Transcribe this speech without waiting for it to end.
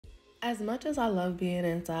As much as I love being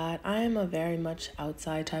inside, I am a very much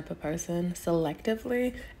outside type of person,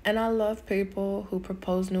 selectively, and I love people who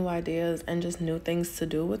propose new ideas and just new things to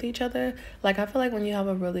do with each other. Like, I feel like when you have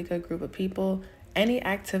a really good group of people, any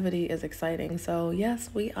activity is exciting. So, yes,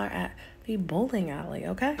 we are at the bowling alley,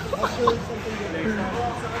 okay?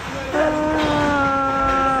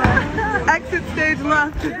 Exit stage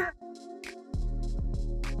left.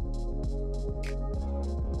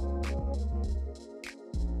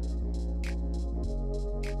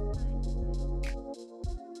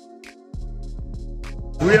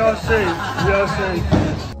 We are safe. We are safe.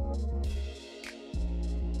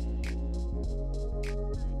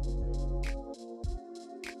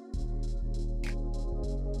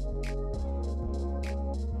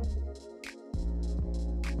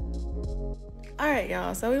 Alright,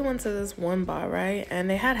 y'all, so we went to this one bar, right? And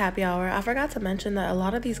they had happy hour. I forgot to mention that a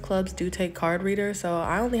lot of these clubs do take card readers, so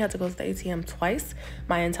I only had to go to the ATM twice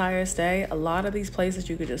my entire stay. A lot of these places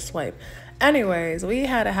you could just swipe. Anyways, we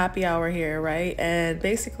had a happy hour here, right? And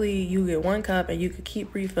basically you get one cup and you could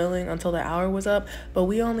keep refilling until the hour was up, but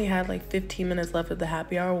we only had like 15 minutes left of the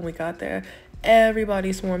happy hour when we got there.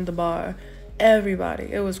 Everybody swarmed the bar.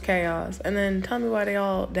 Everybody. It was chaos. And then tell me why they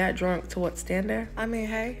all that drunk to what, stand there? I mean,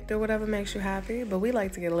 hey, do whatever makes you happy, but we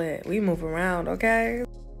like to get lit. We move around, okay?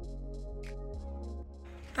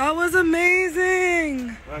 That was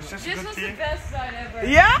amazing. This was the best night ever.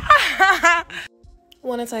 Yeah.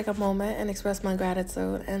 Want to take a moment and express my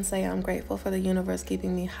gratitude and say I'm grateful for the universe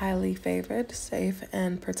keeping me highly favored, safe,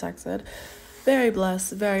 and protected. Very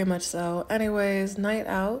blessed, very much so. Anyways, night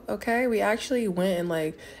out, okay? We actually went and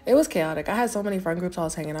like, it was chaotic. I had so many friend groups I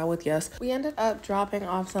was hanging out with, yes. We ended up dropping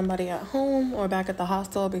off somebody at home or back at the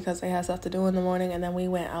hostel because they had stuff to do in the morning, and then we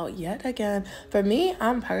went out yet again. For me,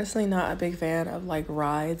 I'm personally not a big fan of like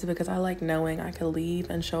rides because I like knowing I could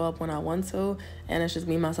leave and show up when I want to, and it's just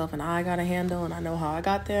me, myself, and I got to handle, and I know how I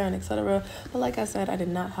got there and etc. But like I said, I did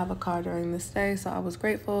not have a car during this day, so I was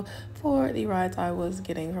grateful for the rides I was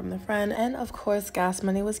getting from the friend, and of course gas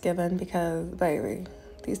money was given because baby,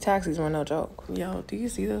 these taxis were no joke. Yo, do you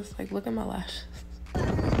see this? Like, look at my lashes.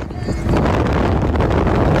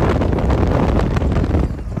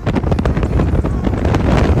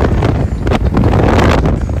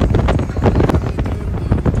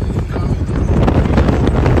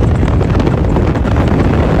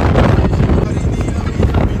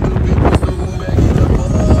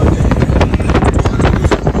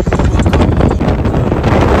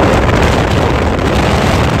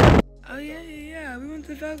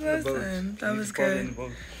 That was good.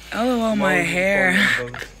 LOL, my hair.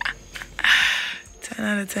 10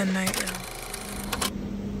 out of 10 night,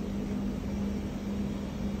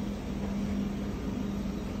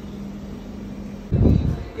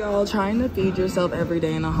 y'all, trying to feed yourself every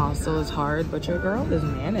day in a hostel is hard, but your girl is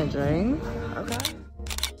managing. Okay.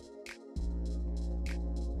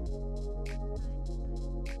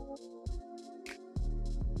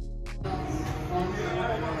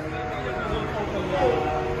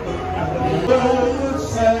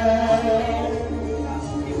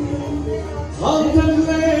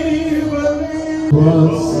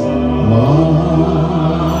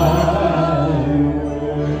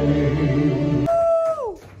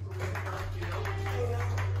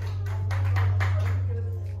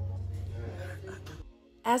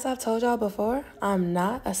 As I've told y'all before, I'm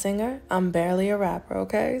not a singer. I'm barely a rapper,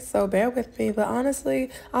 okay? So bear with me. But honestly,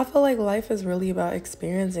 I feel like life is really about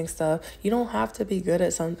experiencing stuff. You don't have to be good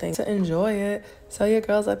at something to enjoy it. So your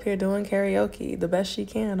girl's up here doing karaoke the best she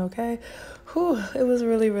can, okay? Whew, it was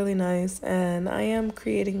really, really nice. And I am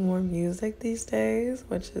creating more music these days,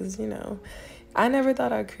 which is, you know, I never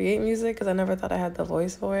thought I'd create music because I never thought I had the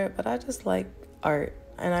voice for it. But I just like art.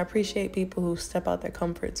 And I appreciate people who step out their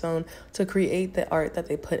comfort zone to create the art that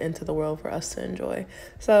they put into the world for us to enjoy.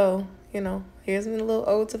 So, you know, here's me a little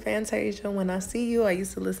ode to Fantasia. When I see you, I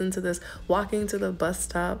used to listen to this walking to the bus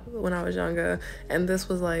stop when I was younger. And this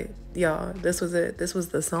was like, y'all, this was it. This was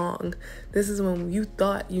the song. This is when you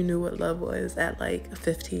thought you knew what love was at like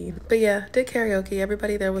 15. But yeah, did karaoke.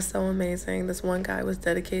 Everybody there was so amazing. This one guy was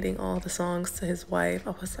dedicating all the songs to his wife.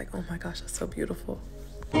 I was like, oh my gosh, that's so beautiful.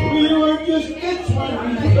 We were just kids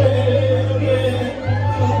when we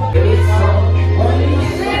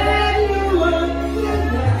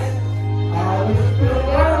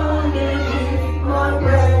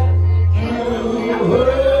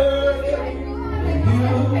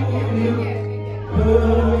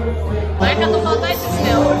Vai que eu tô faltando esse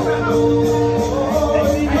meu.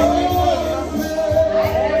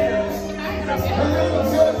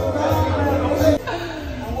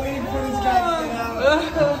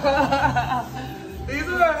 These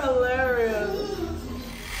are hilarious.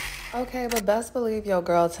 Okay, but best believe your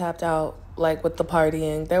girl tapped out like with the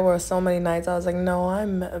partying. There were so many nights I was like, no,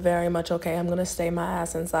 I'm very much okay. I'm gonna stay my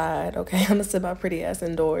ass inside. Okay, I'm gonna sit my pretty ass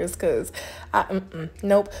indoors because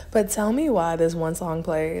nope. But tell me why this one song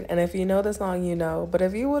played. And if you know the song, you know. But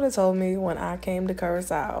if you would have told me when I came to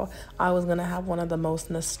Curacao, I was gonna have one of the most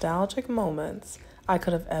nostalgic moments I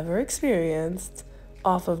could have ever experienced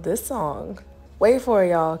off of this song. Wait for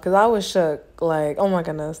it, y'all, because I was shook. Like, oh my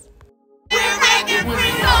goodness.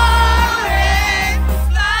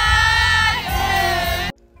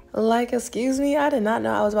 Like, excuse me, I did not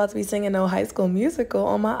know I was about to be singing no High School Musical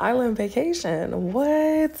on my island vacation.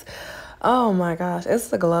 What? Oh my gosh, it's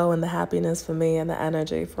the glow and the happiness for me and the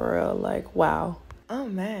energy for real. Like, wow. Oh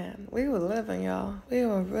man, we were living, y'all. We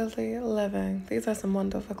were really living. These are some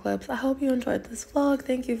wonderful clips. I hope you enjoyed this vlog.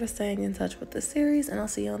 Thank you for staying in touch with the series, and I'll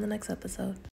see you on the next episode.